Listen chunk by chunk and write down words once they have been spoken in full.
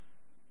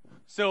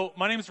So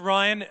my name is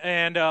Ryan,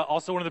 and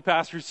also one of the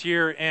pastors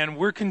here, and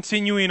we're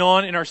continuing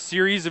on in our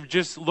series of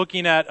just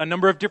looking at a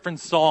number of different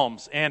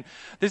Psalms. And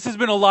this has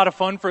been a lot of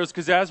fun for us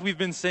because, as we've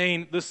been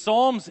saying, the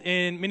Psalms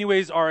in many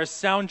ways are a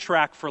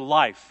soundtrack for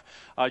life.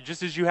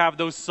 Just as you have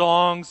those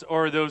songs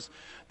or those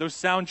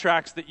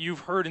soundtracks that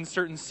you've heard in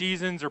certain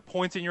seasons or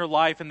points in your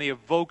life, and they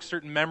evoke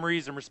certain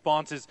memories and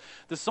responses,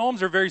 the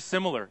Psalms are very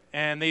similar,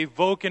 and they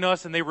evoke in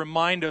us and they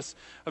remind us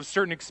of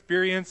certain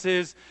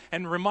experiences,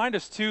 and remind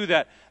us too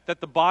that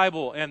the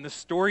Bible and the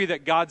story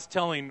that God's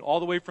telling all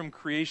the way from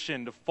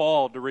creation to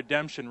fall to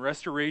redemption,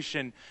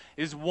 restoration,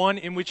 is one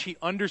in which He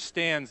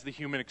understands the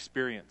human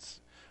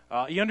experience.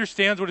 He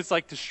understands what it's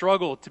like to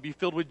struggle, to be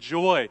filled with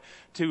joy,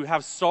 to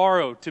have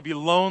sorrow, to be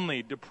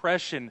lonely,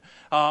 depression,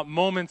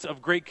 moments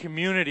of great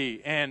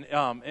community, and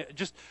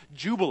just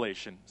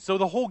jubilation. So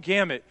the whole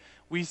gamut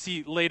we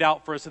see laid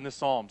out for us in the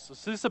Psalms.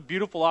 So this is a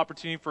beautiful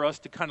opportunity for us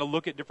to kind of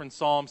look at different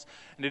Psalms,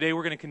 and today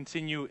we're going to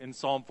continue in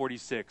Psalm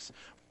 46.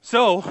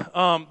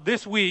 So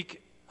this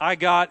week I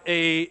got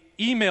an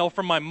email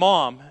from my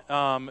mom,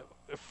 a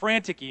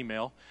frantic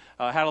email,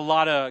 had a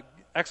lot of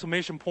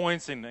exclamation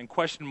points and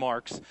question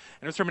marks, and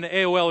it was from an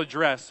AOL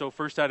address, so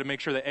first I had to make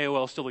sure that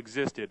AOL still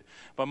existed.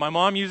 But my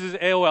mom uses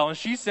AOL, and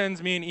she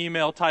sends me an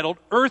email titled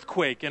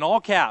 "Earthquake" in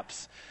all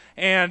caps,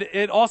 and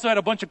it also had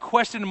a bunch of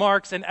question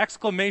marks and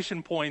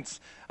exclamation points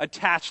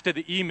attached to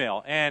the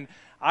email. And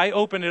I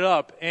opened it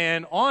up,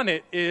 and on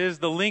it is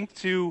the link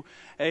to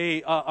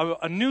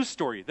a news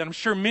story that I'm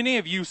sure many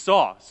of you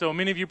saw. So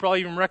many of you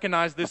probably even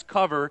recognize this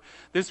cover.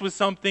 This was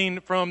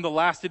something from the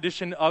last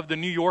edition of the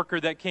New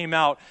Yorker that came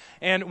out.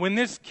 And when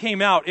this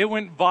came out, it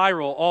went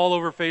viral all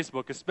over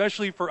Facebook,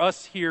 especially for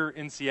us here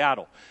in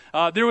Seattle.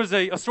 There was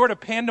a sort of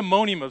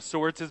pandemonium of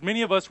sorts as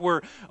many of us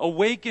were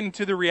awakened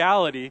to the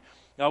reality.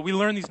 We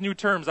learned these new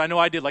terms, I know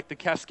I did, like the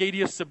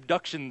Cascadia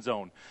subduction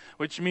zone,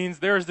 which means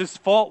there's this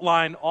fault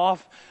line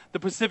off the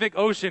Pacific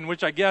Ocean,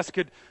 which I guess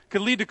could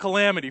lead to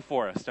calamity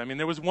for us. I mean,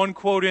 there was one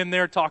quote in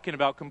there talking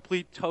about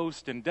complete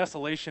toast and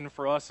desolation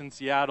for us in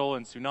Seattle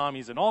and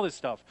tsunamis and all this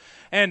stuff.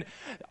 And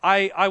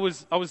I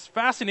was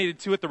fascinated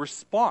too at the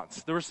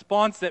response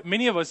that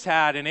many of us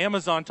had, and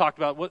Amazon talked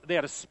about they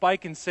had a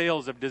spike in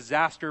sales of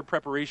disaster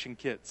preparation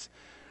kits.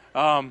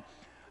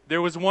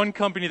 There was one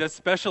company that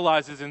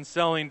specializes in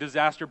selling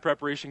disaster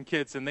preparation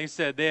kits, and they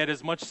said they had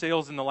as much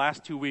sales in the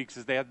last 2 weeks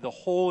as they had the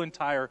whole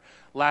entire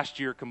last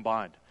year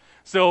combined.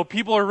 So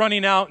people are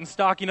running out and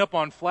stocking up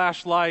on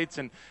flashlights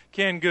and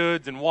canned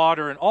goods and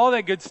water and all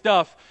that good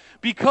stuff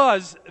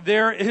because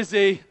there is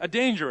a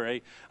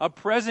danger, a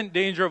present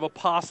danger of a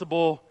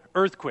possible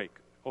earthquake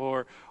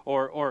or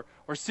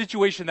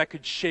situation that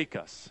could shake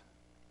us.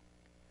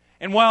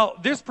 And while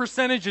this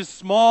percentage is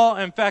small,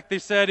 in fact, they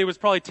said it was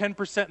probably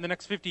 10% in the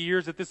next 50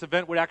 years that this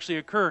event would actually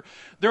occur,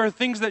 there are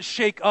things that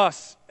shake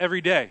us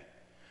every day.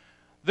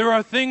 There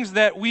are things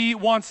that we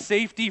want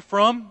safety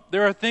from.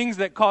 There are things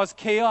that cause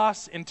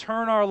chaos and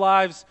turn our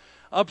lives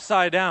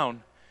upside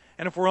down.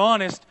 And if we're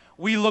honest,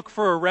 we look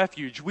for a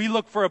refuge. We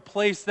look for a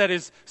place that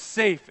is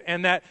safe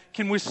and that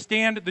can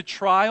withstand the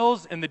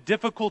trials and the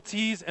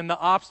difficulties and the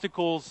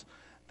obstacles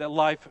that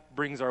life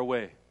brings our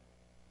way.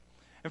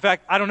 In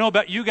fact, I don't know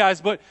about you guys,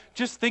 but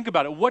just think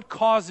about it. What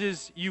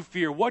causes you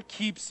fear? What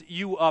keeps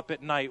you up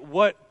at night?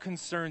 What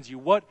concerns you?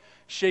 What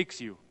shakes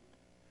you?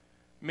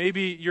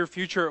 Maybe your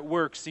future at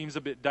work seems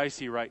a bit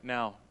dicey right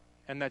now,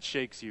 and that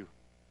shakes you.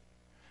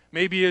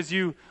 Maybe as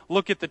you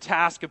look at the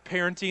task of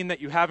parenting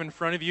that you have in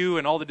front of you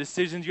and all the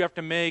decisions you have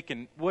to make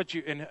and what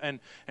you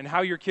and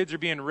how your kids are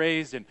being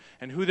raised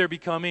and who they're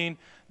becoming,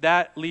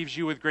 that leaves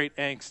you with great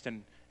angst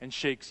and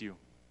shakes you.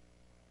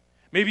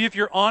 Maybe if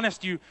you're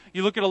honest, you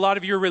look at a lot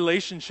of your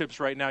relationships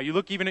right now. You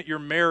look even at your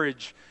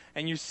marriage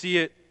and you see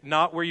it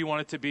not where you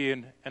want it to be,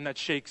 and that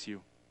shakes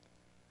you.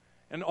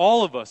 And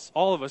all of us,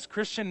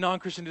 Christian,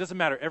 non-Christian, it doesn't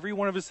matter. Every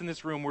one of us in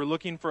this room, we're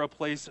looking for a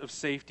place of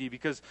safety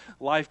because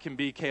life can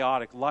be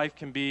chaotic. Life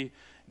can be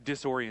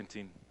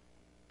disorienting.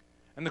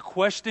 And the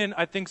question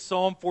I think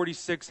Psalm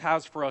 46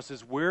 has for us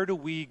is, where do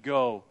we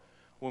go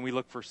when we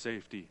look for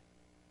safety?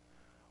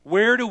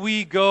 Where do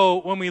we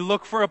go when we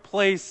look for a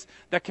place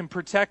that can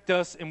protect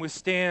us and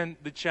withstand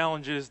the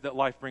challenges that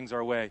life brings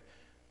our way?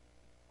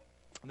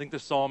 I think the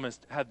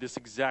psalmist had this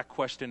exact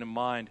question in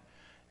mind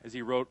as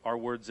he wrote our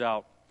words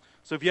out.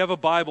 So if you have a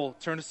Bible,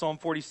 turn to Psalm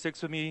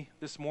 46 with me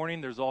this morning.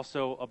 There's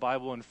also a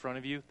Bible in front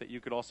of you that you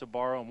could also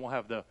borrow, and we'll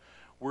have the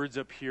words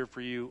up here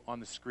for you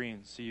on the screen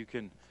so you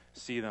can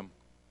see them.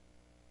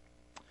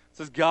 It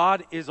says,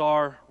 God is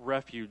our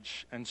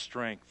refuge and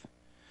strength,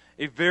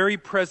 a very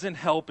present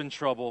help in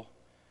trouble.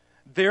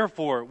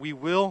 Therefore, we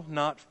will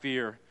not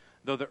fear,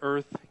 though the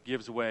earth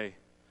gives way,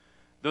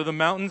 though the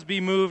mountains be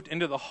moved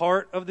into the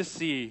heart of the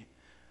sea,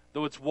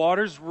 though its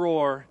waters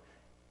roar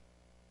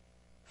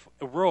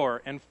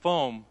and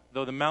foam,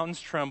 though the mountains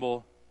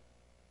tremble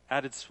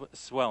at its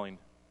swelling.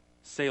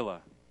 Selah.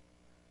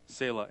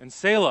 Selah. And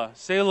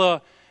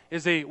Selah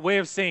is a way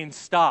of saying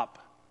stop,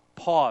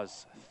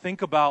 pause,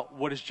 think about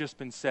what has just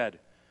been said.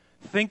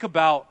 Think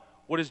about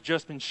what has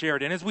just been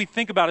shared. And as we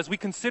think about, as we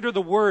consider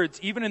the words,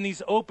 even in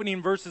these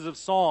opening verses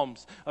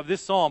of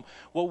this psalm,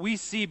 what we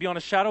see beyond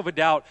a shadow of a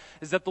doubt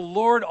is that the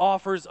Lord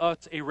offers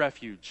us a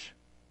refuge.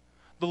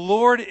 The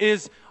Lord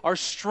is our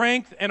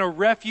strength and a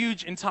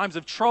refuge in times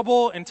of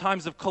trouble, in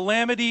times of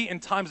calamity, in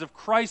times of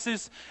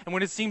crisis. And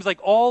when it seems like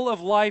all of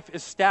life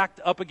is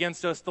stacked up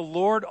against us, the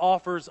Lord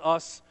offers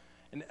us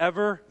an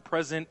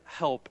ever-present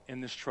help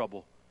in this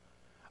trouble,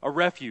 a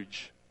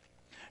refuge.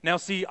 Now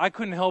see, I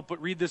couldn't help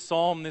but read this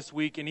psalm this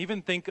week and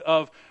even think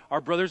of our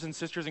brothers and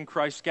sisters in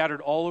Christ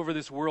scattered all over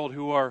this world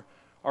who are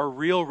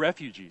real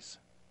refugees.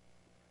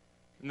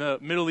 In the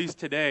Middle East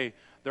today,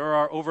 there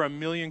are over 1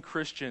 million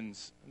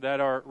Christians that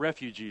are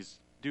refugees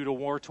due to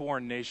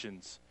war-torn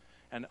nations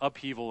and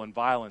upheaval and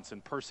violence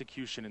and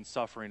persecution and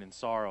suffering and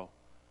sorrow.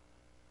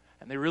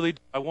 And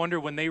I wonder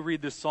when they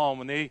read this psalm,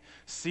 when they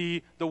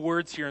see the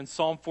words here in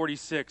Psalm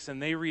 46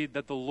 and they read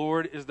that the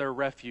Lord is their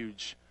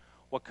refuge,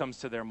 what comes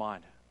to their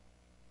mind?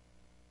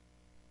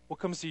 What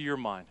comes to your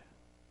mind?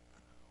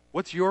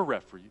 What's your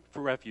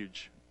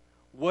refuge?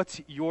 What's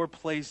your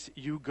place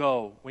you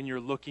go when you're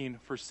looking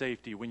for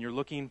safety, when you're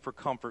looking for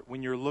comfort,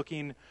 when you're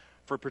looking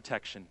for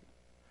protection?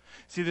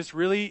 See, this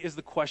really is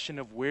the question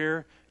of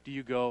where do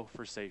you go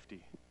for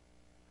safety?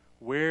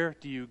 Where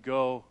do you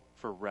go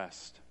for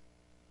rest?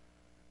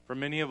 For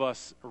many of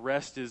us,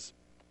 rest is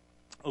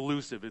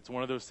elusive. It's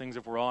one of those things,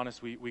 if we're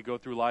honest, we go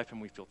through life and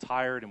we feel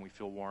tired and we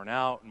feel worn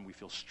out and we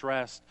feel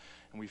stressed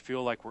and we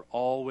feel like we're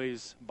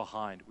always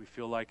behind. We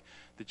feel like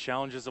the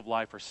challenges of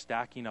life are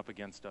stacking up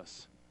against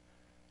us.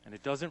 And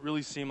it doesn't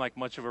really seem like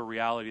much of a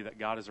reality that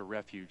God is a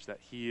refuge, that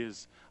He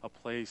is a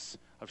place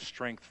of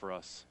strength for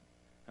us.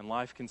 And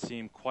life can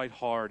seem quite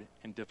hard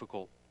and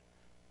difficult.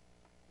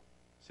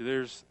 See,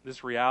 there's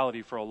this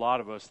reality for a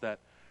lot of us that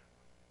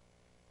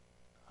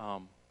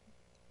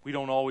we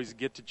don't always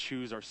get to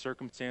choose our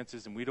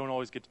circumstances, and we don't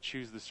always get to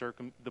choose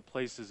the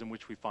places in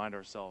which we find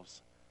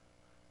ourselves.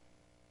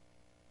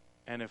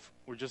 And if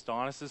we're just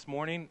honest this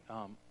morning,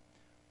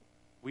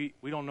 we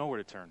don't know where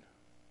to turn.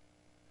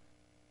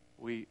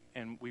 We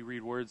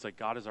read words like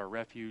God is our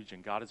refuge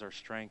and God is our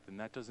strength, and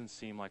that doesn't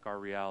seem like our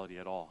reality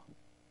at all.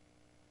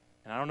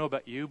 And I don't know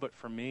about you, but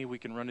for me, we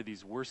can run to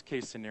these worst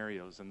case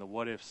scenarios and the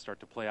what ifs start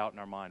to play out in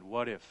our mind.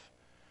 What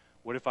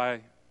if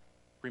I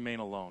remain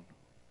alone?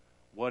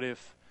 What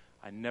if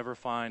I never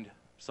find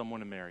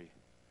someone to marry?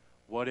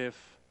 What if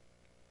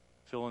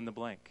fill in the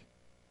blank?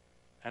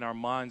 And our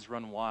minds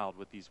run wild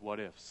with these what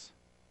ifs.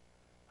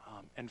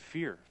 And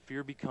fear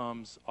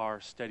becomes our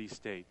steady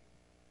state.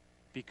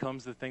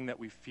 Becomes the thing that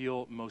we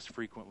feel most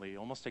frequently,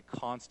 almost a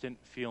constant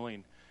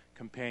feeling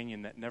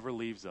companion that never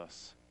leaves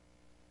us.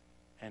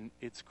 And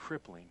it's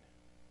crippling.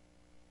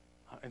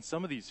 And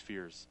some of these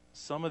fears,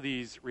 some of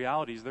these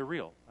realities, they're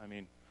real.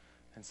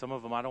 And some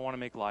of them I don't want to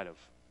make light of.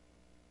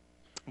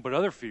 But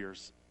other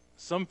fears,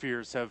 some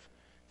fears have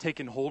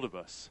taken hold of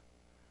us.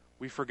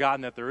 We've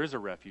forgotten that there is a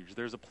refuge.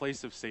 There's a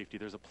place of safety.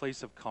 There's a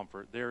place of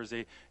comfort. There is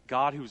a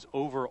God who's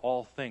over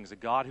all things, a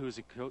God who is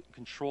in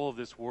control of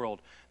this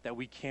world that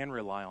we can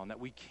rely on,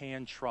 that we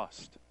can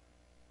trust.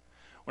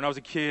 When I was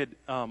a kid,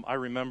 I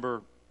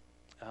remember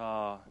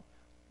I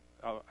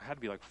had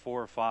to be like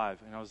 4 or 5,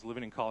 and I was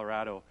living in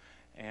Colorado.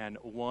 And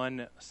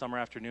one summer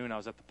afternoon, I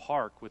was at the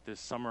park with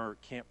this summer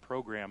camp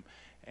program,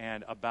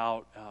 and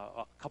about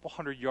a couple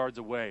hundred yards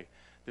away,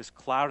 this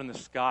cloud in the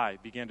sky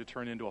began to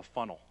turn into a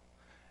funnel.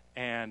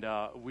 And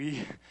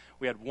we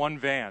had one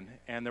van,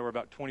 and there were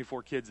about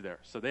 24 kids there.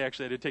 So they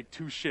actually had to take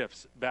 2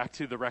 shifts back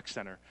to the rec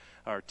center,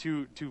 or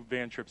two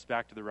van trips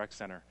back to the rec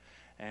center.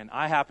 And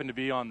I happened to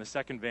be on the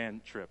second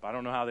van trip. I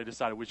don't know how they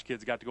decided which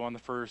kids got to go on the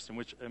first, and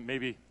which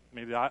maybe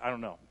I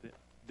don't know. They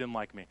didn't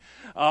like me.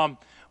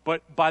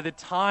 But by the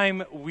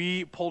time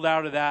we pulled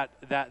out of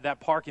that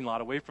parking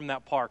lot, away from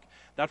that park,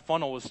 that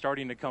funnel was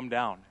starting to come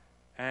down,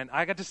 and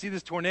I got to see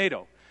this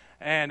tornado.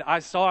 And I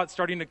saw it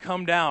starting to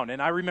come down,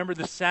 and I remember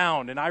the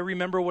sound, and I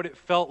remember what it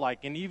felt like.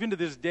 And even to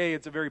this day,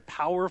 it's a very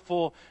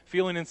powerful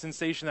feeling and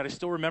sensation that I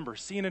still remember,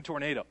 seeing a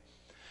tornado.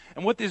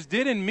 And what this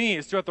did in me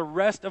is throughout the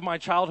rest of my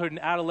childhood and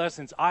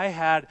adolescence, I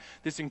had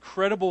this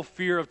incredible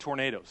fear of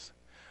tornadoes.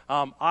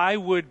 I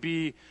would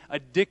be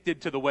addicted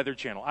to the Weather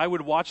Channel. I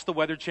would watch the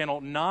Weather Channel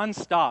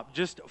nonstop,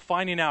 just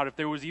finding out if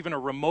there was even a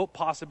remote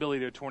possibility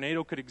that a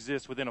tornado could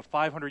exist within a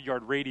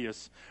 500-yard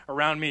radius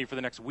around me for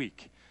the next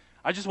week.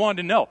 I just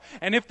wanted to know.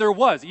 And if there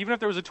was, even if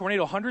there was a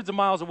tornado hundreds of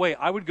miles away,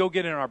 I would go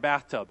get in our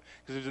bathtub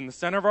because it was in the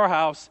center of our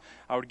house.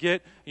 I would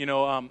get,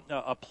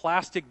 a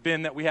plastic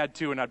bin that we had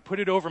too, and I'd put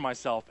it over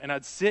myself, and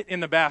I'd sit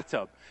in the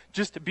bathtub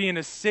just being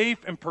as safe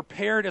and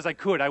prepared as I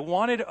could. I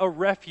wanted a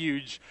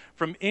refuge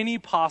from any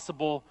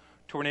possible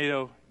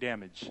tornado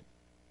damage.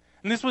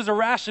 And this was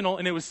irrational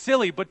and it was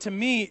silly, but to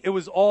me, it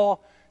was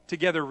all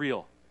together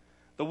real.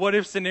 The what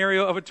if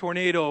scenario of a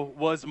tornado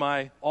was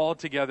my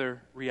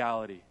altogether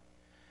reality.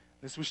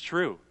 This was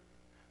true.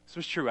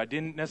 I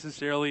didn't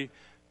necessarily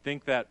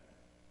think that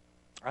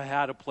I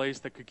had a place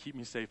that could keep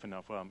me safe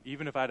enough.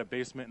 Even if I had a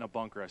basement and a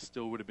bunker, I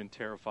still would have been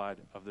terrified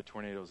of the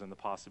tornadoes and the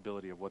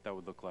possibility of what that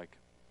would look like.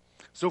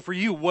 So for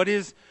you, what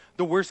is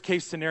the worst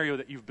case scenario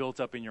that you've built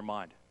up in your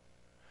mind?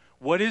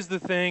 What is the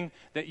thing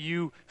that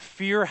you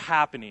fear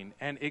happening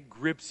and it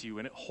grips you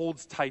and it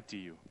holds tight to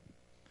you?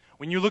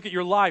 When you look at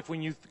your life,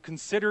 when you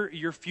consider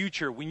your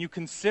future, when you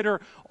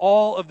consider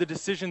all of the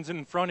decisions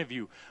in front of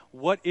you,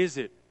 what is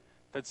it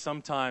that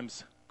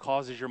sometimes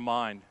causes your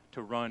mind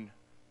to run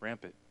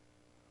rampant?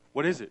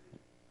 What is it?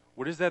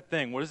 What is that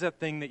thing? What is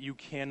that thing that you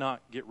cannot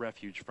get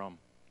refuge from?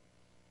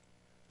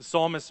 The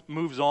psalmist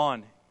moves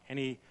on and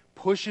he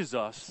pushes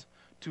us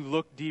to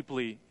look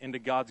deeply into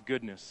God's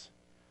goodness.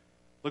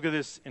 Look at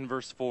this in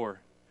verse 4.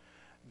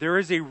 There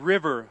is a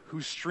river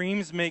whose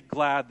streams make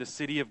glad the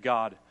city of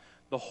God,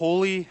 the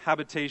holy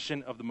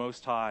habitation of the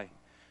Most High.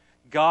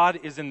 God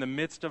is in the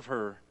midst of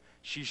her.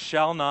 She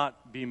shall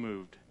not be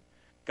moved.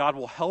 God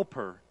will help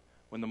her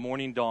when the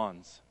morning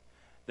dawns.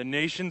 The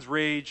nations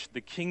rage, the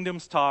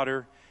kingdoms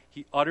totter.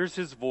 He utters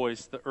his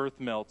voice, the earth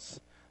melts.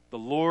 The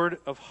Lord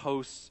of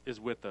hosts is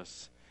with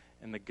us,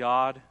 and the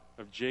God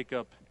of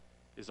Jacob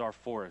is our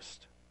fortress,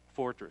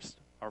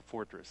 our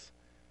fortress.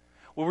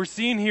 What we're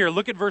seeing here,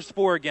 look at verse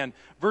 4 again.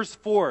 Verse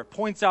 4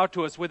 points out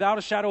to us without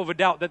a shadow of a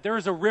doubt that there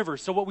is a river.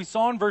 So what we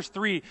saw in verse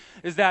 3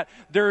 is that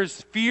there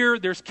is fear,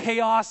 there's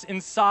chaos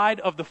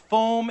inside of the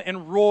foam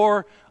and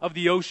roar of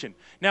the ocean.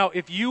 Now,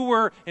 if you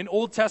were an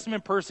Old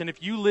Testament person,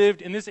 if you lived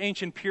in this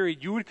ancient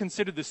period, you would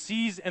consider the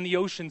seas and the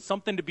ocean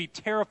something to be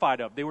terrified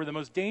of. They were the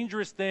most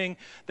dangerous thing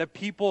that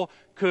people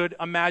could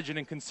imagine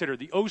and consider.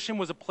 The ocean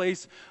was a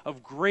place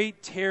of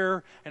great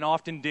terror and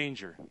often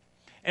danger.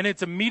 And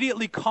it's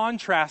immediately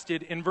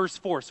contrasted in verse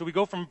 4. So we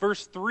go from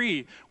verse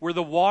 3, where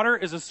the water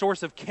is a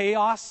source of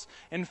chaos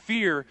and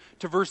fear,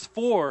 to verse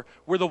 4,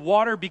 where the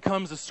water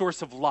becomes a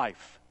source of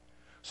life.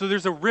 So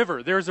there's a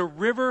river. There's a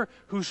river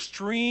whose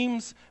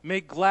streams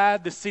make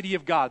glad the city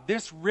of God.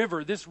 This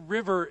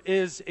river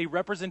is a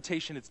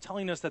representation. It's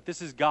telling us that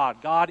this is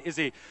God. God is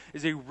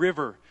a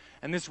river.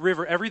 And this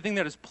river, everything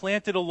that is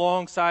planted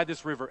alongside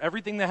this river,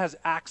 everything that has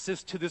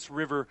access to this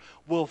river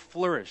will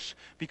flourish.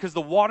 Because the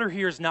water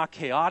here is not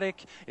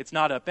chaotic, it's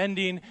not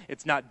upending,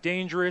 it's not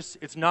dangerous,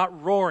 it's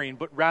not roaring,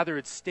 but rather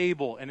it's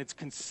stable and it's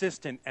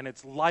consistent and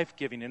it's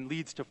life-giving and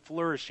leads to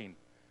flourishing.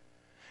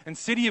 And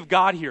city of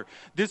God here,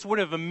 this would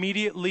have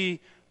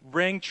immediately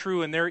rang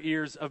true in their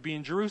ears of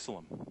being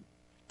Jerusalem.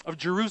 Of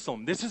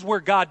Jerusalem. This is where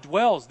God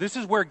dwells. This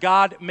is where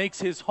God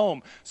makes his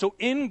home. So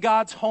in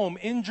God's home,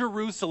 in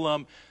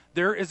Jerusalem,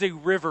 there is a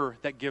river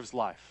that gives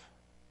life.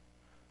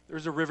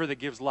 There's a river that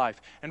gives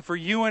life. And for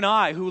you and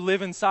I who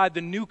live inside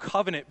the new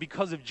covenant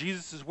because of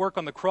Jesus' work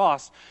on the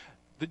cross,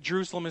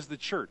 Jerusalem is the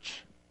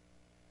church.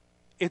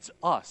 It's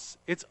us.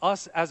 It's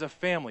us as a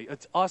family.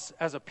 It's us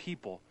as a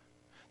people.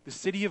 The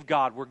city of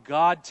God, where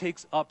God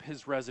takes up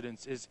his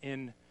residence, is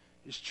in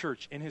his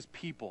church, in his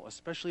people,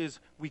 especially as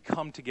we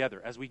come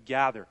together, as we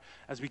gather,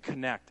 as we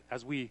connect,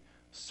 as we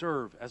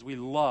serve, as we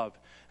love,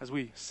 as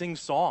we sing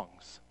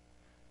songs.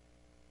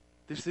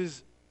 This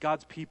is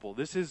God's people.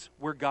 This is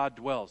where God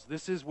dwells.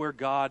 This is where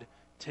God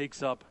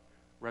takes up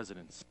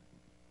residence.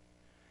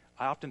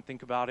 I often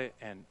think about it,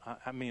 and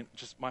I mean,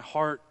 just my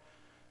heart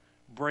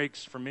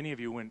breaks for many of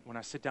you when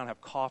I sit down and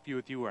have coffee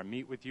with you, or I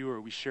meet with you, or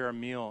we share a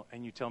meal,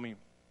 and you tell me,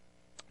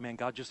 man,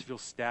 God just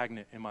feels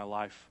stagnant in my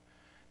life.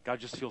 God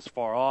just feels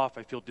far off.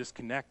 I feel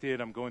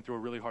disconnected. I'm going through a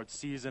really hard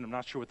season. I'm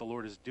not sure what the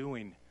Lord is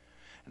doing.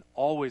 And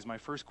always my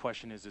first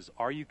question is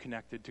are you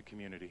connected to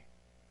community?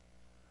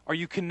 Are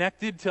you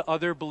connected to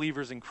other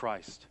believers in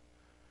Christ?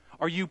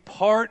 Are you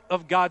part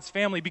of God's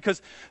family?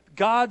 Because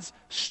God's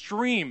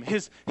stream,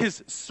 his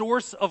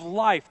source of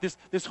life,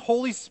 this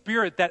Holy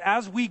Spirit that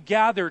as we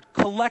gather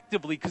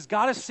collectively, because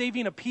God is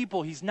saving a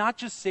people, he's not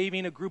just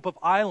saving a group of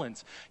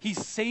islands.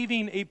 He's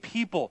saving a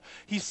people.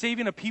 He's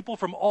saving a people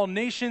from all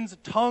nations,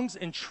 tongues,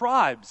 and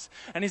tribes.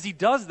 And as he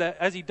does that,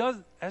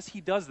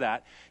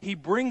 he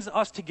brings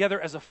us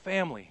together as a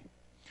family.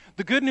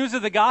 The good news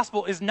of the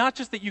gospel is not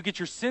just that you get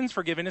your sins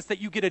forgiven, it's that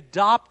you get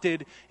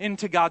adopted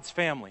into God's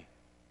family.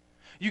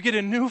 You get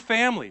a new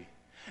family,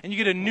 and you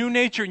get a new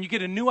nature, and you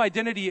get a new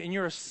identity, and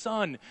you're a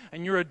son,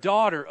 and you're a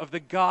daughter of the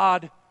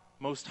God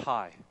Most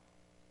High.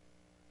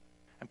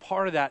 And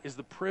part of that is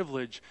the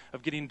privilege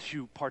of getting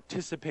to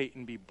participate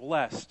and be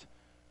blessed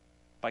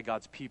by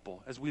God's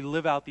people as we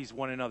live out these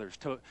one another's.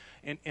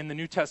 In the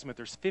New Testament,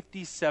 there's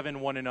 57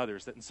 one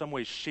another's that in some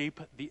ways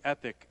shape the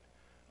ethic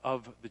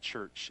of the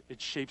church.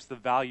 It shapes the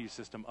value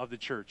system of the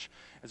church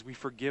as we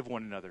forgive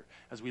one another,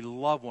 as we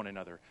love one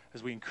another,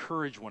 as we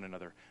encourage one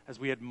another, as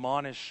we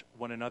admonish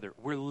one another.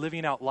 We're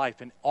living out life,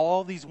 and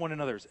all these one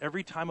another's,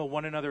 every time a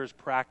one another is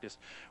practiced,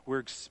 we're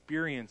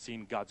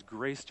experiencing God's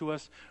grace to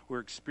us, we're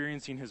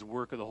experiencing his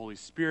work of the Holy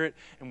Spirit,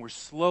 and we're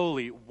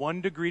slowly, one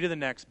degree to the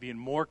next, being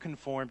more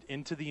conformed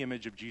into the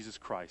image of Jesus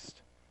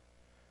Christ.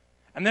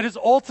 And that is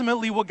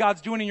ultimately what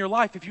God's doing in your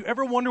life. If you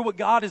ever wonder what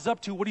God is up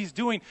to, what he's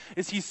doing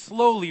is he's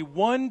slowly,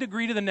 one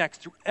degree to the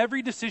next, through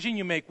every decision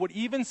you make, what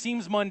even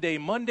seems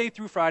mundane, Monday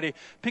through Friday,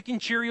 picking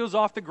Cheerios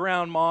off the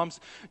ground,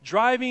 moms,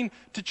 driving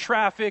in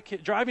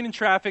traffic,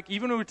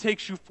 even though it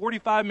takes you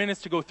 45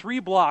 minutes to go 3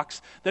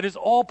 blocks, that is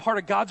all part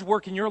of God's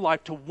work in your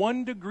life to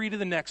one degree to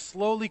the next,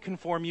 slowly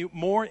conform you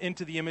more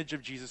into the image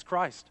of Jesus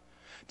Christ,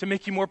 to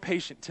make you more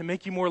patient, to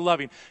make you more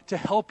loving, to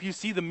help you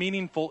see the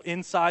meaningful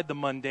inside the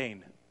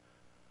mundane.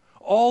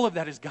 All of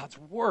that is God's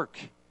work.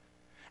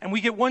 And we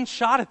get one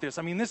shot at this.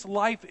 I mean, this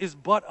life is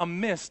but a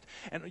mist.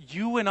 And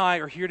you and I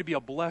are here to be a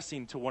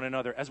blessing to one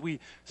another as we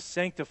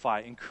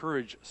sanctify,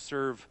 encourage,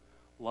 serve,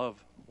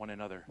 love one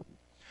another.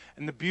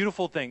 And the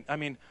beautiful thing, I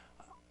mean,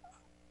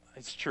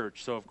 it's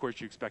church, so of course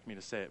you expect me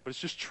to say it, but it's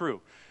just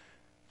true.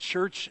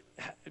 Church,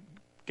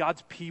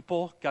 God's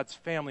people, God's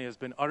family has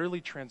been utterly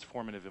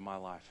transformative in my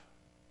life.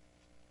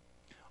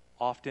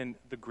 Often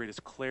the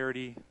greatest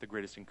clarity, the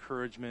greatest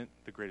encouragement,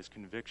 the greatest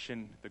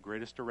conviction, the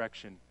greatest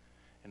direction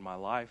in my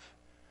life,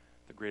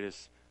 the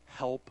greatest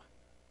help,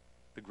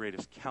 the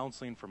greatest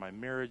counseling for my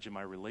marriage and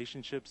my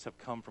relationships have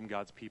come from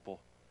God's people.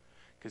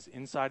 Because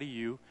inside of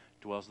you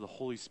dwells the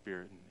Holy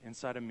Spirit, and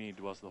inside of me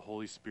dwells the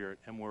Holy Spirit,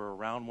 and we're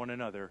around one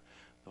another.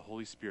 The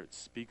Holy Spirit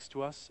speaks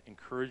to us,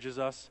 encourages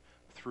us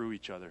through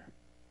each other.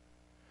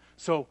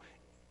 So,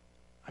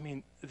 I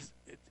mean,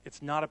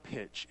 it's not a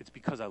pitch. It's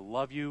because I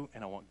love you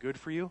and I want good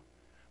for you.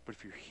 But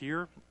if you're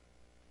here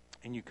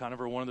and you kind of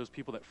are one of those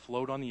people that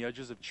float on the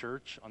edges of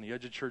church, on the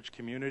edge of church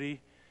community,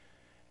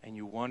 and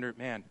you wonder,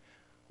 man,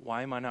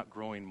 why am I not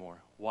growing more?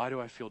 Why do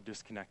I feel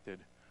disconnected?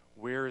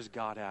 Where is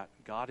God at?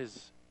 God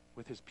is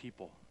with his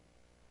people.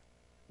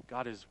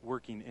 God is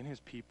working in his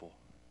people.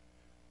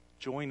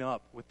 Join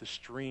up with the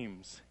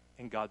streams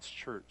in God's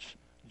church.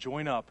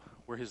 Join up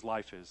where his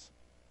life is.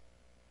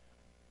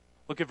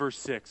 Look at verse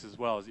 6 as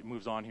well as it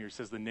moves on here. It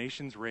says, the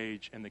nations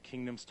rage and the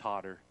kingdoms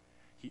totter.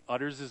 He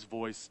utters his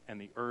voice and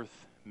the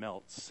earth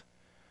melts.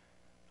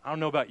 I don't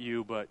know about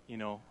you, but,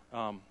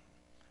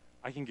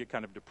 I can get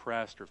kind of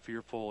depressed or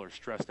fearful or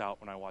stressed out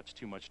when I watch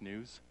too much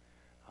news.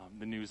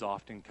 The news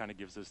often kind of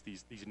gives us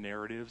these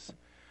narratives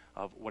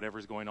of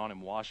whatever's going on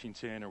in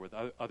Washington or with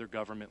other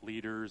government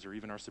leaders or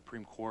even our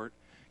Supreme Court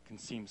can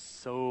seem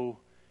so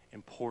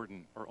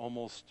important or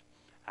almost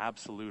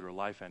absolute or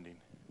life-ending.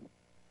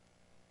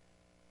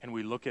 And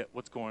we look at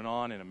what's going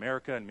on in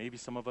America, and maybe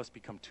some of us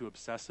become too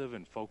obsessive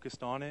and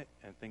focused on it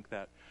and think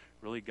that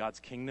really God's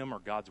kingdom or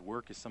God's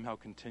work is somehow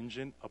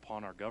contingent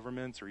upon our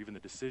governments or even the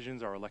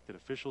decisions our elected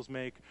officials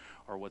make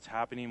or what's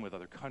happening with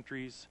other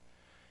countries.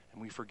 And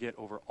we forget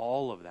over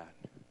all of that.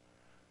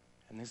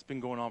 And this has been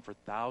going on for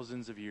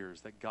thousands of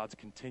years, that God's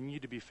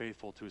continued to be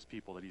faithful to his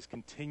people, that he's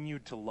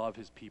continued to love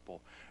his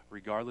people,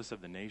 regardless of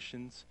the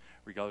nations,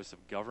 regardless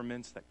of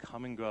governments that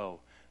come and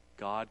go.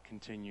 God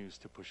continues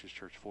to push his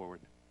church forward.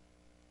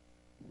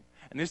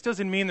 And this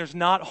doesn't mean there's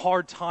not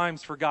hard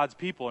times for God's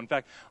people. In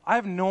fact, I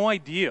have no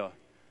idea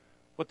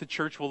what the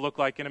church will look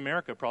like in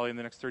America probably in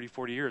the next 30,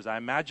 40 years. I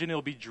imagine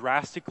it'll be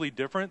drastically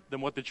different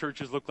than what the church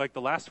has looked like the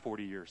last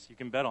 40 years. You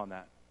can bet on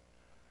that.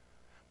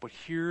 But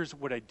here's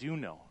what I do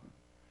know,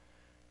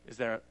 is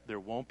that there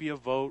won't be a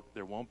vote,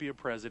 there won't be a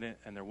president,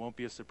 and there won't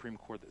be a Supreme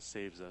Court that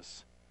saves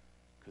us.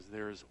 Because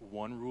there is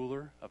one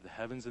ruler of the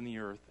heavens and the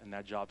earth, and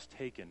that job's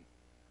taken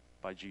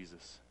by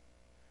Jesus.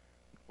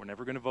 We're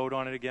never going to vote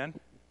on it again.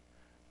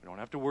 We don't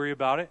have to worry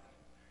about it.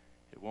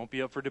 It won't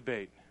be up for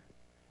debate.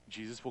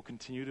 Jesus will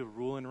continue to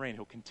rule and reign.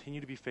 He'll continue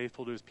to be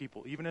faithful to his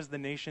people. Even as the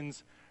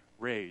nations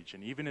rage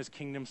and even as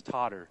kingdoms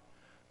totter,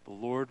 the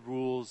Lord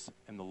rules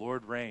and the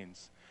Lord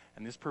reigns.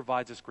 And this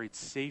provides us great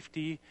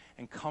safety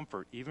and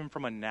comfort, even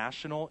from a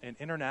national and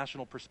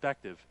international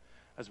perspective,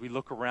 as we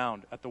look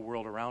around at the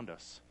world around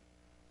us.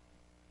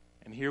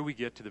 And here we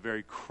get to the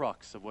very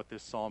crux of what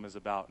this psalm is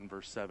about in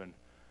verse 7.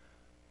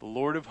 The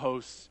Lord of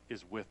hosts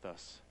is with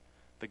us.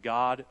 The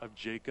God of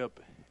Jacob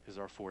is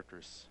our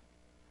fortress.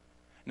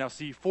 Now,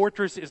 see,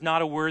 fortress is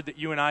not a word that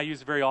you and I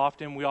use very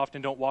often. We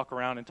often don't walk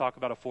around and talk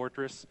about a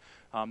fortress.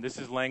 This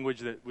is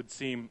language that would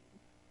seem,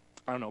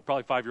 I don't know,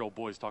 probably 5-year-old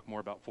boys talk more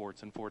about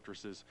forts and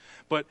fortresses.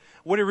 But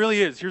what it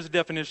really is, here's a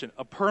definition: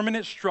 a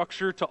permanent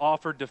structure to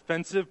offer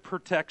defensive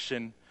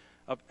protection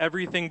of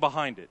everything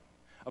behind it.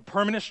 A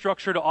permanent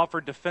structure to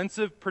offer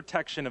defensive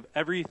protection of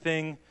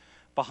everything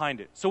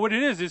behind it. So what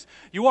it is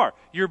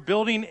you're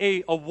building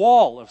a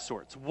wall of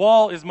sorts.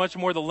 Wall is much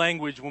more the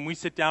language when we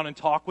sit down and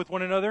talk with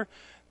one another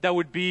that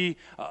would be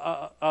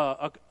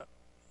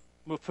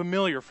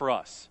familiar for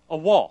us. A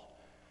wall.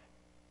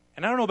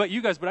 And I don't know about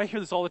you guys, but I hear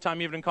this all the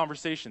time, even in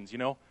conversations,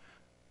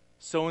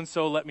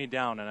 so-and-so let me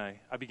down, and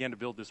I began to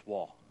build this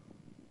wall.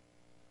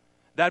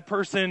 That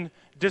person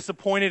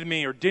disappointed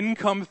me or didn't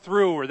come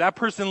through, or that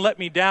person let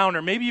me down,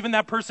 or maybe even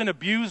that person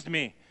abused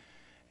me,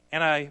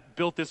 and I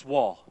built this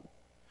wall.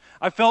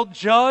 I felt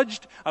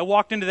judged. I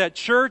walked into that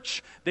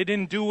church. They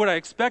didn't do what I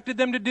expected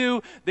them to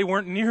do. They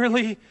weren't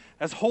nearly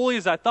as holy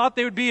as I thought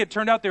they would be. It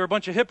turned out they were a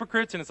bunch of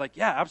hypocrites, and it's like,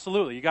 yeah,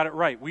 absolutely, you got it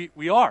right.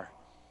 We are.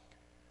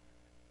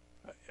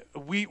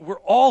 we're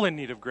all in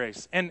need of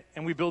grace, and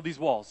we build these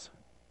walls.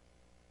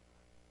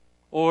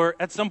 Or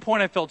at some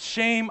point I felt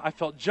shame, I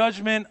felt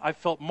judgment, I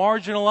felt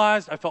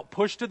marginalized, I felt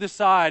pushed to the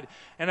side,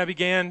 and I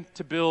began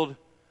to build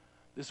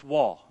this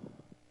wall.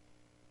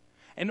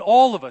 And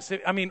all of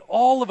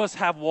us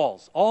have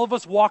walls. All of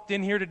us walked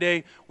in here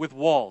today with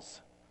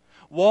walls.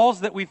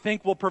 Walls that we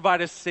think will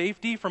provide us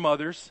safety from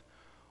others.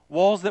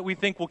 Walls that we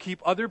think will keep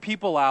other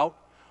people out.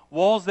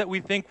 Walls that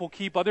we think will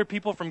keep other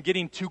people from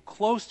getting too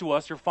close to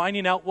us or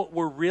finding out what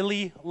we're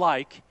really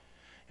like.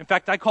 In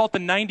fact, I call it the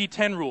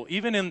 90-10 rule.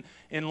 Even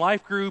in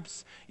life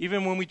groups,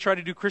 even when we try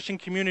to do Christian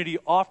community,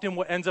 often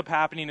what ends up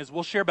happening is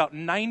we'll share about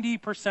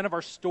 90% of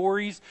our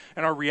stories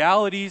and our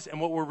realities and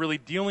what we're really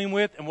dealing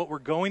with and what we're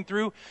going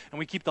through, and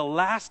we keep the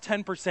last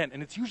 10%,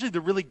 and it's usually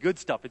the really good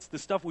stuff. It's the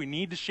stuff we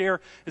need to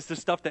share. It's the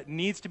stuff that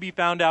needs to be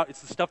found out.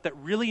 It's the stuff that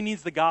really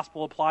needs the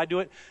gospel applied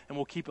to it, and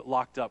we'll keep it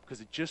locked up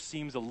because it just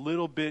seems a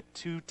little bit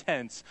too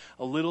tense,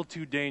 a little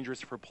too dangerous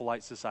for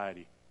polite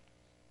society.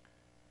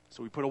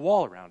 So we put a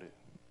wall around it.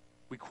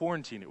 We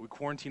quarantine it. We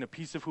quarantine a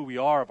piece of who we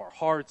are, of our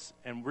hearts,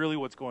 and really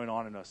what's going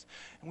on in us.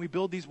 And we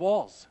build these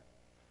walls.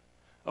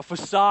 A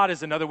facade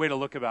is another way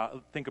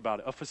to think about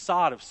it. A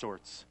facade of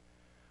sorts,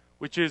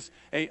 which is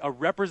a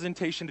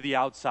representation to the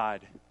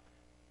outside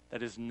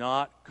that is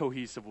not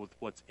cohesive with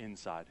what's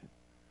inside.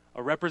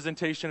 A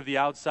representation of the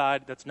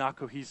outside that's not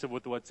cohesive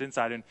with what's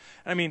inside. And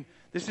I mean,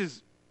 this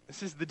is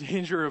the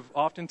danger of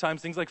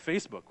oftentimes things like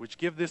Facebook, which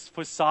give this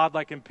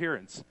facade-like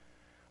appearance.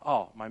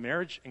 Oh, my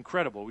marriage?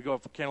 Incredible. We go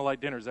out for candlelight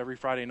dinners every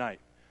Friday night.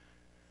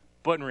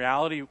 But in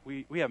reality,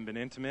 we haven't been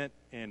intimate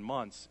in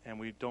months, and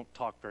we don't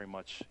talk very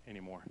much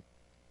anymore.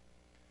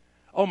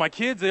 Oh, my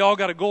kids, they all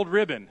got a gold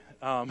ribbon.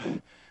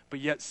 But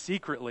yet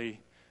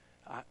secretly,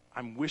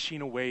 I'm wishing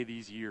away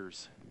these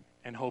years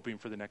and hoping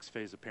for the next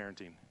phase of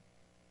parenting.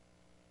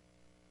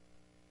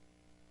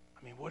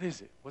 I mean, what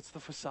is it? What's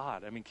the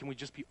facade? I mean, can we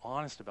just be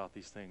honest about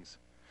these things?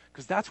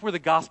 Because that's where the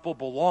gospel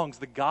belongs.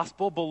 The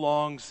gospel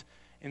belongs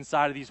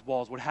inside of these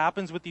walls. What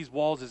happens with these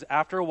walls is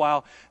after a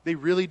while, they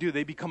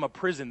become a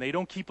prison. They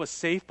don't keep us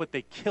safe, but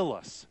they kill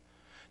us.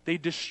 They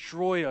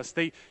destroy us.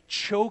 They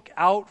choke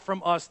out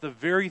from us the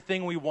very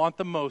thing we want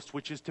the most,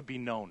 which is to be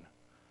known.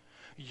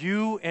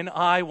 You and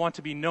I want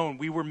to be known.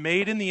 We were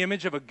made in the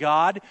image of a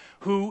God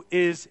who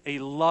is a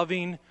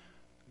loving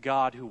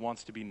God who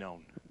wants to be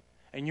known.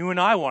 And you and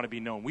I want to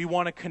be known. We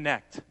want to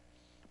connect.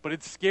 But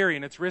it's scary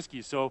and it's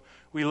risky, so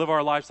we live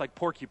our lives like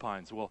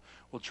porcupines. We'll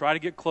try to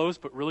get close,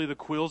 but really the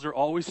quills are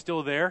always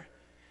still there,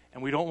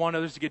 and we don't want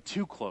others to get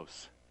too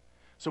close.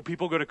 So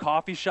people go to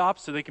coffee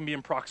shops so they can be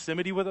in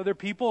proximity with other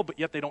people, but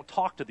yet they don't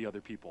talk to the other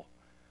people.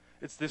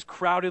 It's this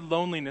crowded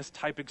loneliness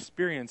type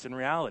experience in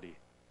reality.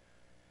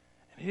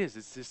 And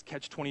it's this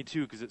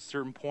catch-22, because at a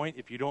certain point,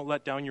 if you don't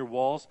let down your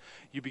walls,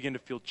 you begin to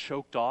feel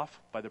choked off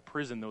by the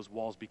prison those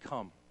walls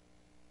become.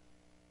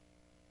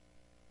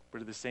 But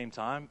at the same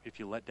time, if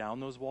you let down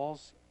those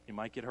walls, you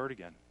might get hurt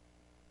again.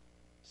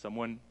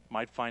 Someone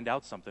might find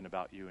out something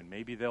about you, and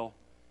maybe they'll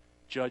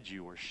judge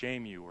you or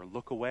shame you or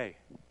look away.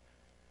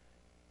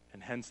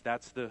 And hence,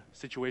 that's the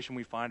situation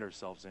we find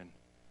ourselves in.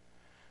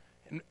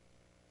 And,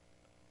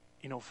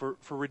 you know, for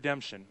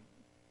redemption,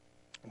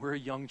 we're a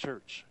young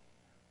church.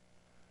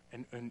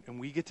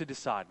 And we get to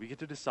decide. We get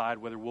to decide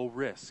whether we'll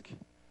risk,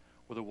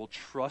 whether we'll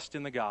trust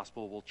in the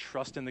gospel, we'll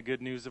trust in the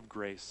good news of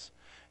grace,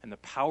 and the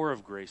power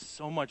of grace,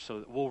 so much so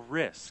that we'll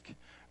risk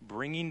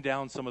bringing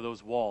down some of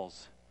those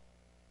walls,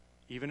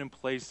 even in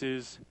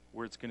places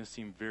where it's going to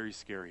seem very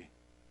scary.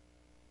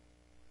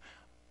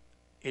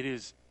 It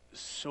is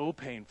so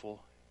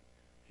painful,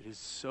 it is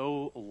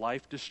so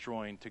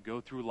life-destroying to go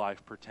through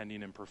life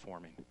pretending and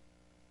performing.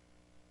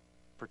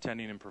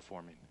 Pretending and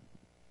performing.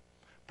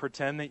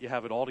 Pretend that you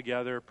have it all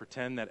together,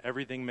 pretend that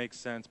everything makes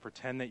sense,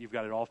 pretend that you've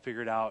got it all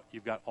figured out,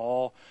 you've got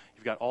all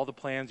the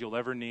plans you'll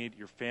ever need,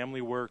 your family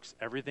works,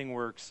 everything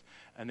works,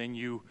 and then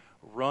you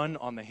run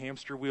on the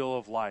hamster wheel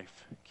of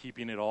life,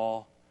 keeping it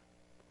all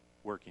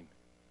working.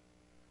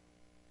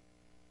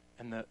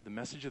 And the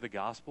message of the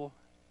gospel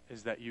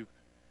is that you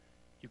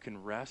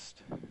can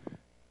rest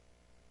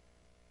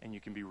and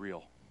you can be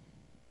real.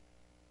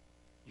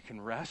 You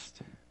can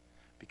rest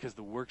because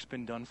the work's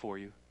been done for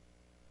you.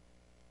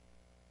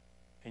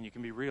 And you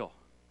can be real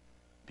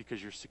because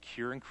you're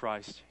secure in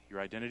Christ. Your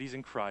identity's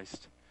in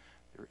Christ.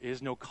 There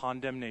is no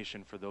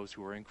condemnation for those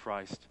who are in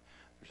Christ.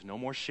 There's no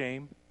more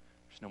shame.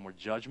 There's no more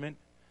judgment.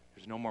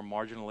 There's no more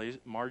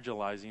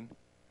marginalizing.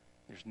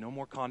 There's no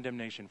more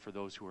condemnation for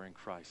those who are in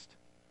Christ.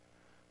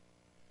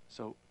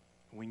 So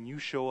when you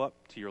show up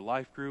to your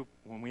life group,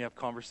 when we have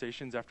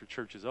conversations after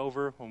church is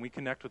over, when we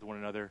connect with one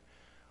another,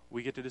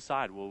 we get to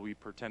decide, will we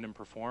pretend and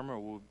perform, or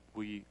will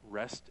we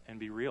rest and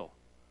be real?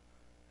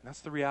 And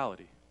that's the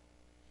reality.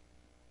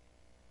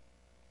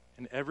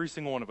 And every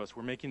single one of us,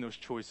 we're making those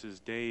choices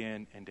day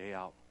in and day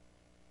out.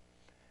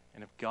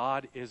 And if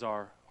God is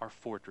our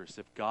fortress,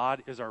 if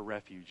God is our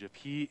refuge, if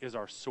He is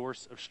our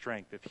source of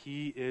strength, if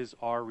He is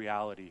our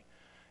reality,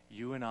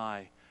 you and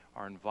I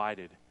are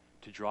invited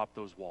to drop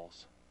those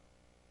walls,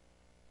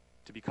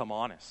 to become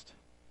honest,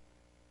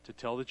 to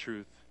tell the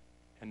truth,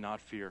 and not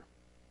fear.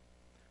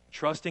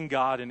 Trusting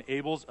God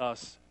enables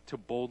us to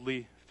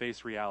boldly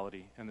face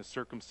reality and the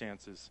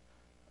circumstances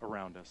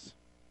around us.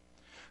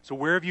 So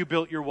where have you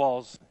built your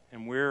walls,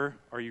 and where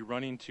are you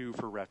running to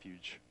for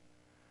refuge?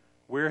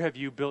 Where have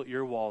you built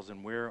your walls,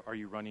 and where are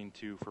you running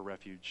to for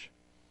refuge?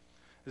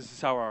 This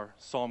is how our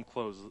psalm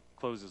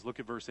closes. Look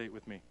at verse 8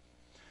 with me.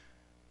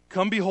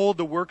 Come behold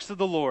the works of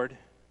the Lord,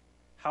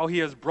 how he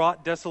has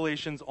brought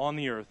desolations on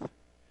the earth.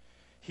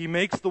 He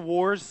makes the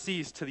wars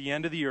cease to the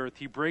end of the earth.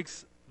 He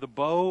breaks the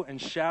bow and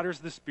shatters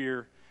the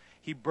spear.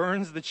 He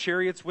burns the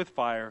chariots with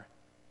fire.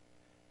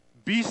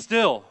 Be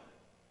still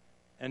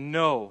and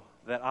know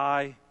that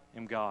I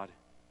am God.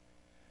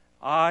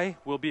 I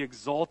will be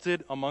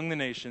exalted among the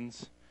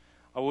nations.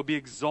 I will be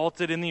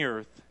exalted in the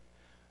earth.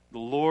 The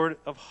Lord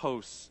of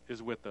hosts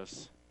is with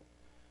us.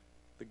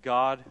 The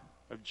God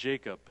of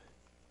Jacob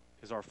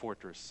is our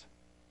fortress.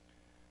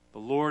 The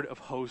Lord of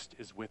hosts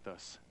is with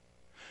us.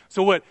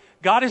 So what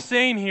God is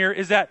saying here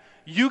is that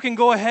you can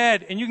go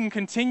ahead and you can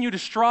continue to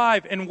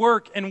strive and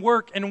work and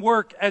work and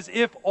work as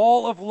if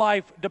all of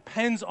life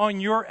depends on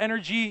your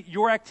energy,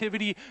 your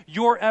activity,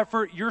 your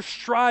effort, your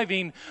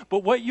striving.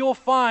 But what you'll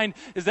find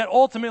is that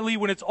ultimately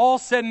when it's all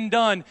said and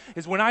done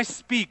is when I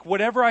speak,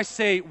 whatever I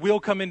say will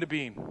come into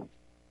being.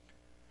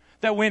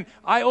 That when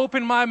I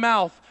open my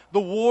mouth, the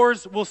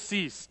wars will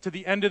cease to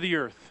the end of the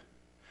earth.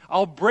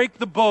 I'll break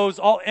the bows,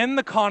 I'll end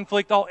the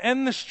conflict, I'll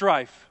end the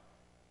strife.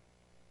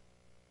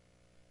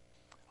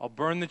 I'll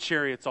burn the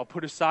chariots. I'll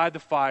put aside the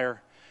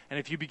fire. And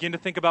if you begin to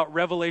think about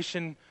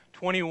Revelation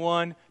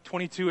 21,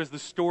 22, as the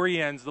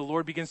story ends, the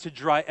Lord begins to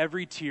dry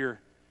every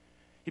tear.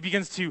 He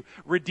begins to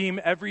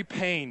redeem every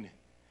pain.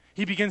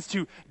 He begins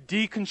to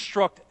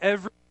deconstruct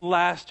every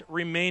last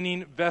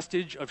remaining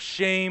vestige of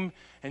shame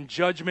and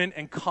judgment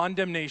and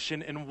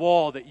condemnation and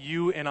wall that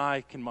you and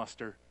I can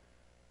muster.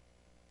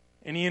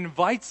 And he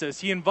invites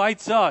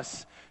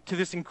us to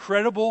this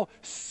incredible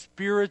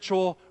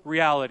spiritual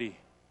reality.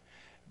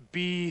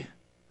 Be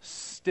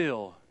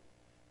still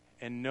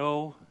and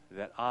know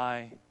that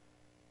I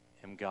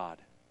am God.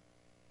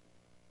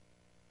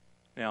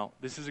 Now,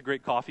 this is a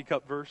great coffee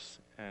cup verse,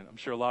 and I'm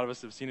sure a lot of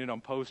us have seen it on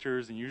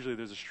posters, and usually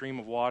there's a stream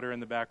of water in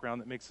the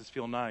background that makes us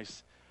feel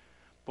nice.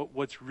 But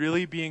what's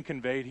really being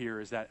conveyed here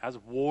is that as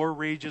war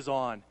rages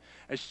on,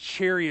 as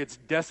chariots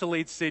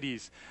desolate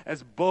cities,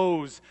 as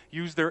bows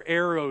use their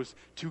arrows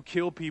to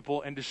kill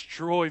people and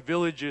destroy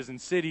villages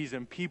and cities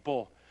and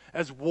people,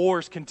 as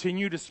wars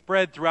continue to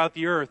spread throughout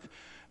the earth,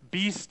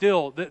 be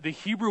still. The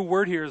Hebrew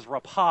word here is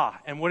rapah,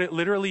 and what it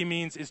literally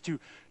means is to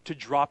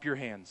drop your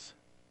hands.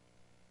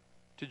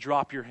 To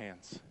drop your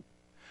hands.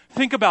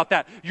 Think about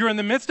that. You're in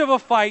the midst of a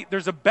fight.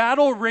 There's a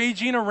battle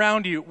raging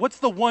around you. What's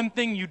the one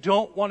thing you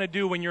don't want to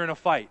do when you're in a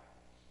fight?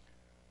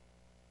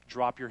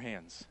 Drop your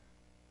hands.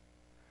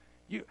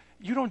 You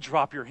don't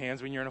drop your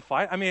hands when you're in a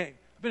fight. I mean,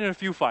 I've been in a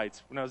few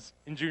fights when I was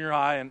in junior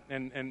high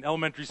and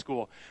elementary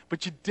school,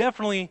 but you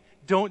definitely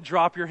don't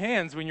drop your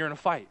hands when you're in a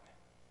fight.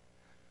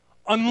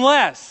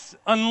 Unless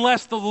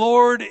the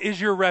Lord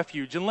is your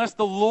refuge, unless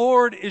the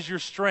Lord is your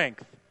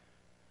strength,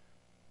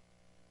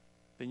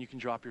 then you can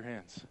drop your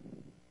hands.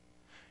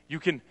 You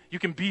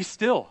can be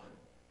still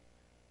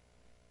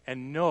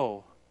and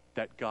know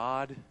that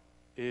God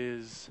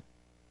is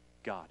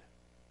God.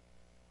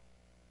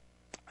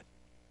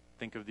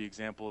 Think of the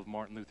example of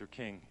Martin Luther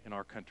King in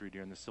our country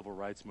during the civil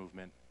rights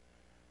movement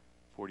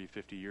 40,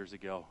 50 years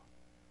ago.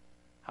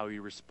 How he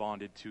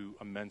responded to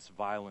immense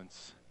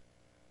violence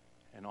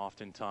and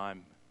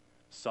oftentimes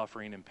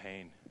suffering and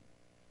pain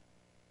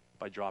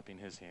by dropping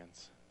his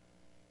hands.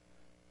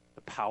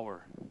 The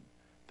power,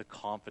 the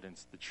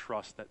confidence, the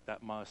trust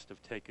that must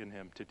have taken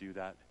him to do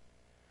that.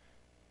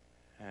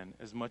 And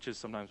as much as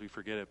sometimes we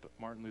forget it, but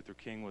Martin Luther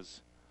King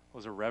was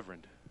a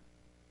reverend.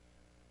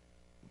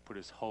 He put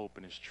his hope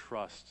and his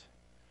trust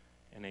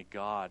in a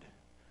God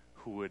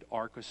who would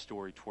arc a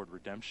story toward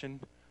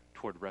redemption,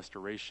 toward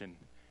restoration,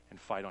 and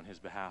fight on his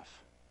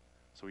behalf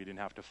so he didn't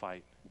have to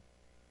fight.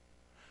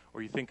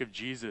 Or you think of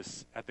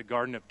Jesus at the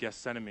Garden of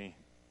Gethsemane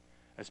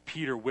as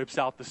Peter whips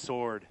out the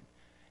sword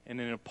in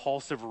an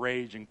impulsive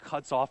rage and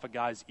cuts off a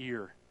guy's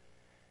ear.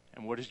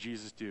 And what does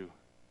Jesus do?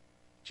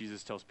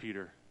 Jesus tells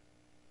Peter,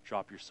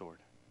 drop your sword.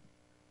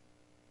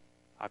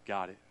 I've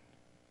got it.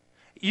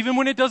 Even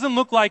when it doesn't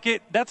look like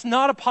it, that's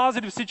not a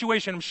positive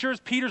situation. I'm sure as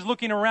Peter's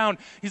looking around,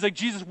 he's like,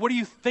 Jesus, what are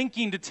you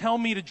thinking to tell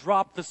me to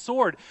drop the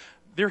sword?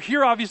 They're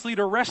here obviously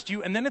to arrest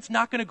you, and then it's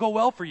not going to go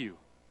well for you.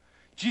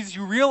 Jesus,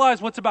 you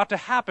realize what's about to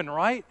happen,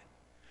 right?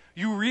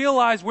 You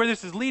realize where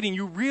this is leading.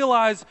 You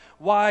realize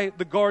why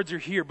the guards are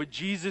here. But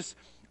Jesus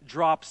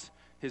drops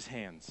his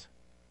hands.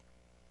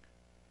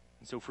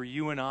 And so for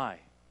you and I,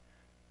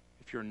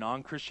 if you're a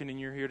non-Christian and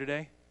you're here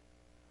today,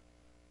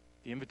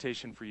 the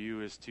invitation for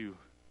you is to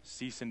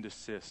cease and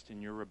desist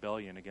in your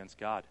rebellion against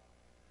God,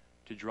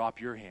 to drop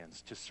your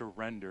hands, to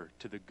surrender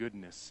to the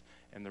goodness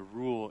and the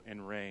rule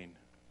and reign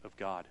of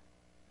God,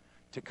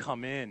 to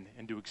come in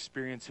and to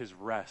experience his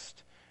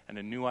rest and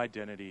a new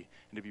identity,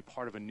 and to be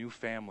part of a new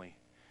family,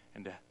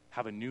 and to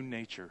have a new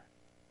nature.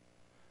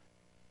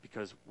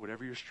 Because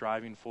whatever you're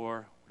striving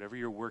for, whatever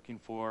you're working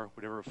for,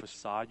 whatever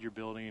facade you're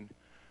building,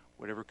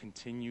 whatever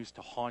continues to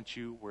haunt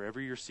you,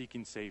 wherever you're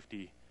seeking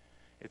safety,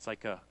 it's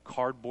like a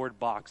cardboard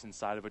box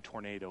inside of a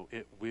tornado.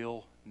 It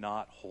will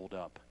not hold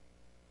up.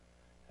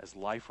 As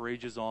life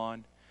rages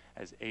on,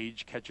 as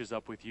age catches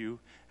up with you,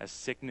 as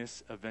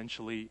sickness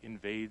eventually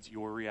invades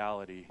your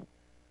reality,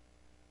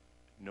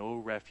 no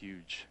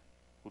refuge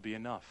will be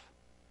enough.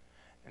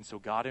 And so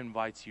God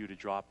invites you to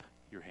drop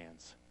your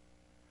hands,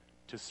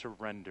 to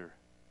surrender.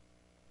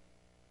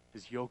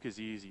 His yoke is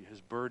easy,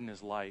 his burden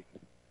is light.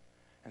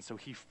 And so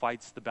he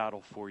fights the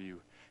battle for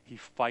you. He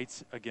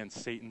fights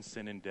against Satan,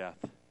 sin, and death.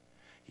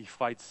 He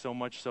fights so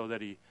much so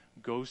that he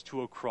goes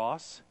to a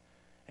cross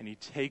and he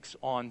takes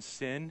on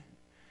sin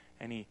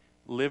and he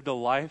lived a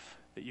life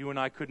that you and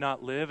I could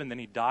not live, and then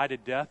he died a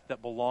death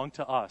that belonged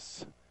to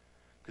us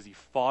because he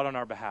fought on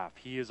our behalf.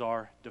 He is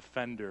our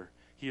defender.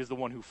 He is the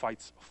one who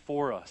fights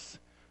for us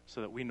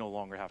so that we no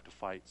longer have to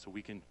fight, so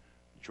we can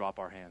drop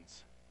our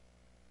hands.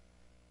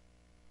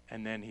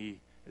 And then he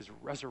is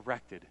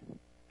resurrected.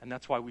 And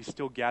that's why we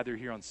still gather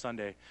here on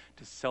Sunday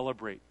to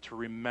celebrate, to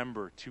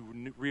remember,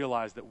 to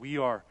realize that we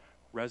are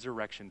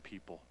resurrection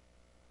people.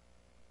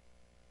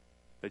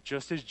 That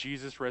just as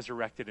Jesus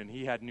resurrected and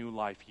he had new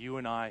life, you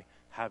and I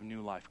have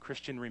new life.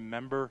 Christian,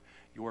 remember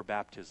your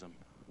baptism.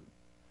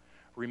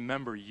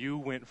 Remember, you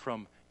went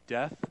from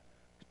death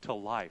to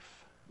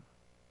life.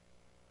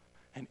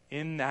 And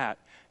in that,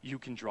 you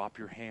can drop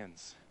your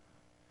hands.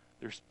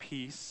 There's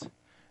peace,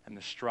 and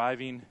the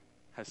striving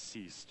has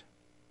ceased.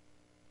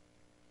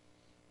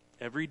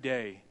 Every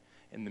day,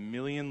 in the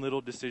million little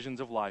decisions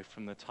of life,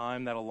 from the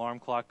time that alarm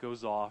clock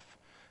goes off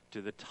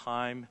to the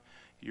time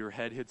your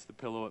head hits the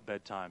pillow at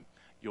bedtime,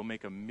 you'll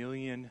make a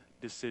million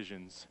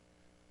decisions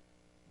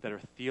that are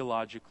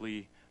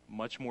theologically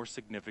much more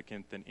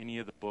significant than any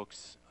of the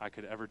books I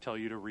could ever tell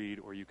you to read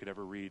or you could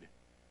ever read.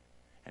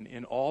 And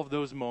in all of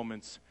those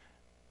moments,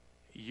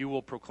 you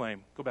will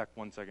proclaim, go back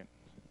 1 second.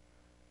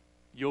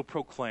 You'll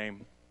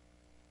proclaim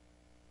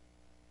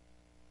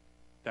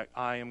that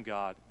I am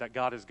God, that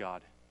God is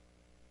God.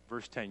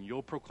 Verse 10,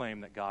 you'll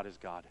proclaim that God is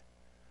God.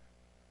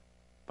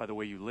 By the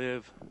way you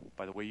live,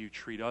 by the way you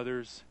treat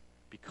others,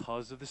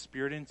 because of the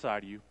Spirit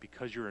inside of you,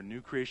 because you're a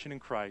new creation in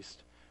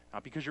Christ,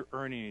 not because you're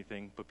earning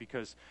anything, but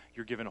because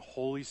you're given a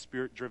Holy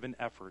Spirit-driven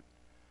effort.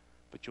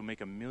 But you'll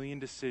make a million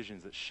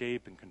decisions that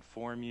shape and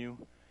conform you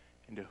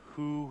into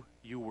who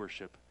you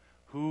worship,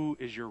 who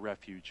is your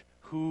refuge,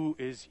 who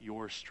is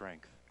your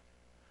strength.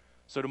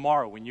 So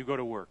tomorrow when you go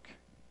to work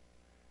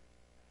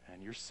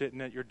and you're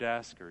sitting at your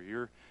desk or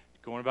you're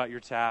going about your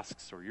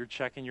tasks or you're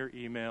checking your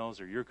emails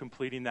or you're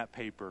completing that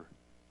paper,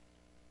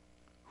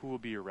 who will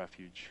be your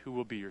refuge? Who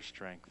will be your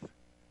strength?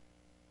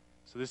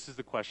 So this is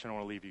the question I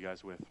want to leave you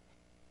guys with.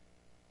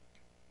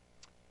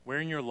 Where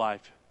in your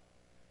life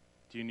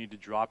do you need to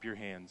drop your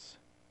hands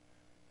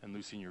and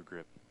loosen your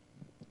grip?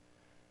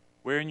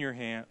 Where in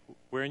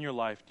your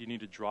life do you need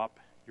to drop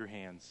your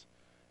hands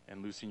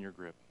and loosen your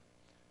grip?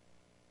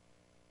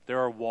 There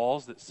are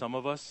walls that some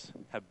of us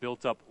have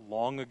built up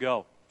long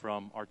ago,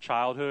 from our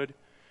childhood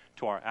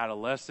to our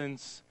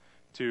adolescence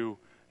to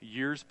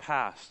years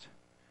past,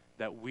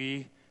 that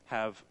we've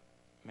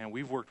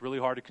worked really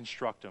hard to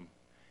construct them,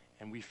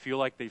 and we feel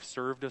like they've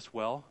served us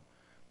well.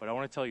 But I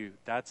want to tell you,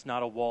 that's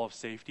not a wall of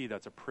safety,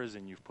 that's a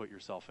prison you've put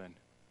yourself in.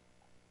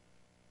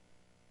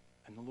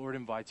 And the Lord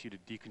invites you to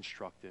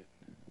deconstruct it,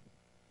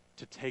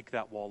 to take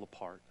that wall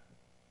apart,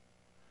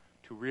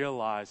 to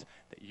realize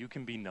that you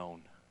can be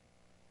known.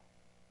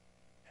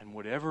 And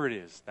whatever it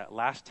is, that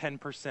last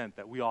 10%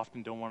 that we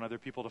often don't want other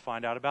people to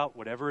find out about,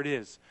 whatever it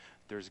is,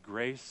 there's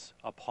grace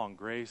upon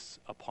grace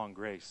upon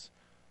grace.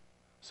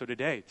 So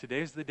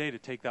today's the day to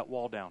take that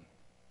wall down.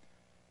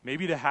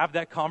 Maybe to have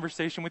that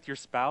conversation with your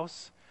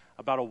spouse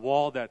about a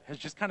wall that has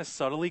just kind of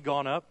subtly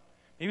gone up.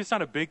 Maybe it's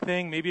not a big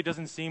thing. Maybe it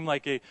doesn't seem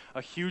like a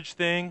huge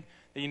thing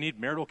that you need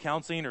marital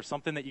counseling or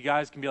something that you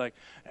guys can be like,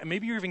 and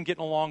maybe you're even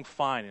getting along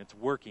fine and it's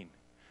working.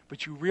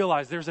 But you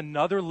realize there's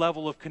another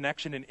level of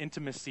connection and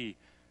intimacy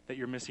that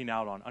you're missing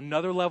out on.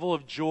 Another level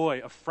of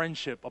joy, a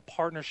friendship, a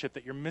partnership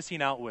that you're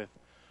missing out with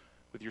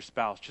your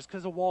spouse just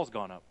because the wall's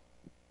gone up.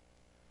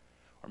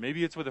 Or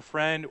maybe it's with a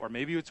friend, or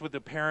maybe it's with a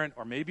parent,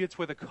 or maybe it's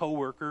with a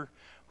coworker.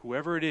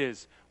 Whoever it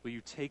is, will you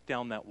take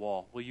down that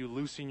wall? Will you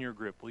loosen your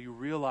grip? Will you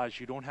realize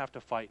you don't have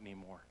to fight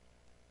anymore?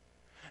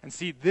 And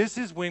see, this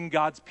is when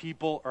God's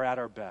people are at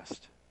our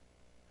best.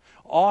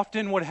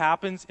 Often what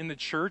happens in the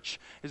church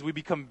is we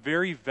become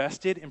very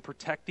vested in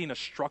protecting a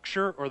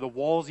structure or the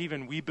walls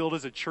even we build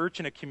as a church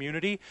and a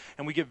community,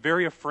 and we get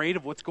very afraid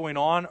of what's going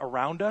on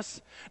around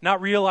us,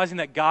 not realizing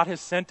that God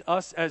has sent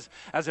us as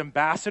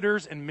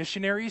ambassadors and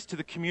missionaries to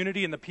the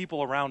community and the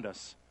people around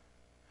us.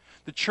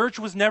 The church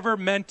was never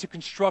meant to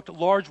construct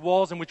large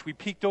walls in which we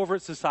peeked over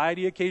at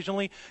society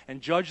occasionally and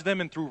judged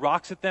them and threw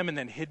rocks at them and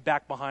then hid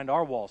back behind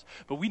our walls.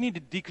 But we need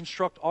to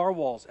deconstruct our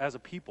walls as a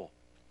people.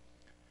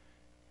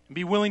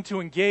 Be willing to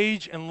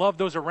engage and love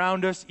those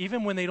around us,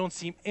 even when they don't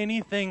seem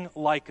anything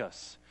like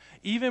us.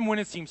 even when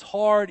it seems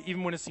hard,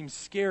 even when it seems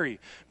scary,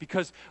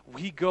 because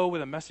we go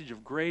with a message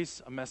of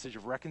grace, a message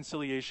of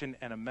reconciliation,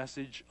 and a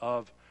message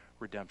of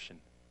redemption.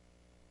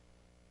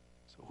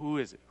 So who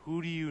is it?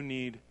 Who do you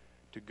need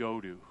to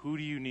go to? Who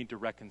do you need to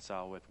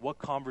reconcile with? What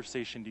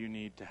conversation do you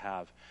need to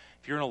have?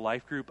 If you're in a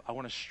life group, I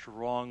want to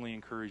strongly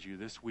encourage you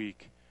this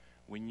week,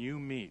 when you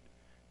meet,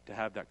 to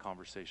have that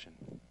conversation.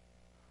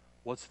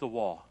 What's the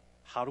wall?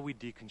 How do we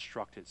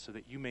deconstruct it so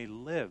that you may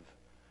live?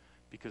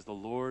 Because the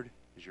Lord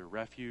is your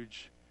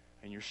refuge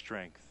and your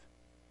strength,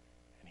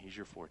 and He's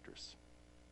your fortress.